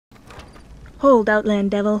Hold,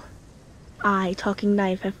 Outland Devil. I, Talking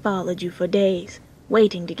Knife, have followed you for days,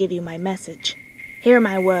 waiting to give you my message. Hear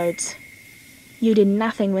my words. You did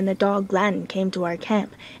nothing when the dog Glanton came to our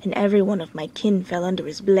camp, and every one of my kin fell under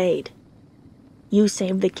his blade. You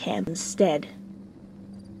saved the camp instead.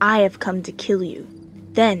 I have come to kill you.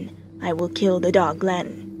 Then I will kill the dog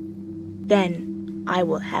Glanton. Then I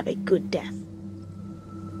will have a good death.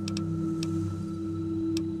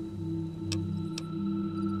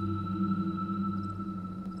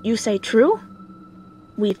 You say true?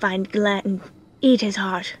 We find Glanton, eat his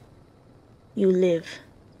heart. You live.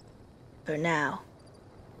 For now.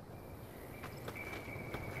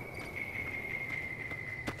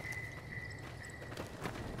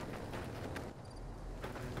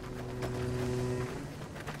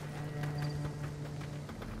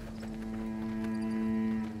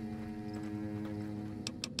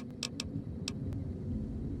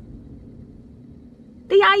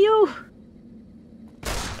 The Ayu!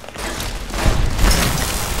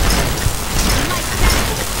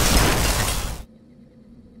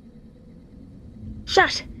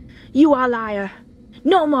 Shut! You are liar.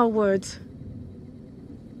 No more words.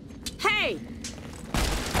 Hey!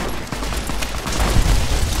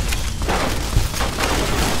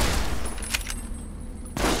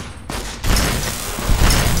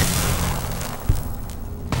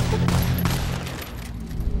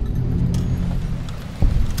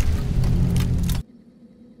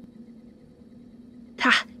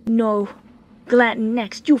 Ha! No. Glanton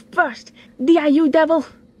next. You first. The Ayu Devil.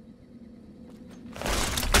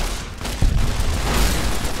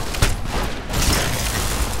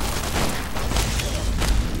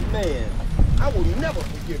 Man, I will never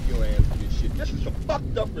forgive your ass for this shit. This is some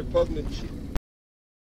fucked up repugnant shit.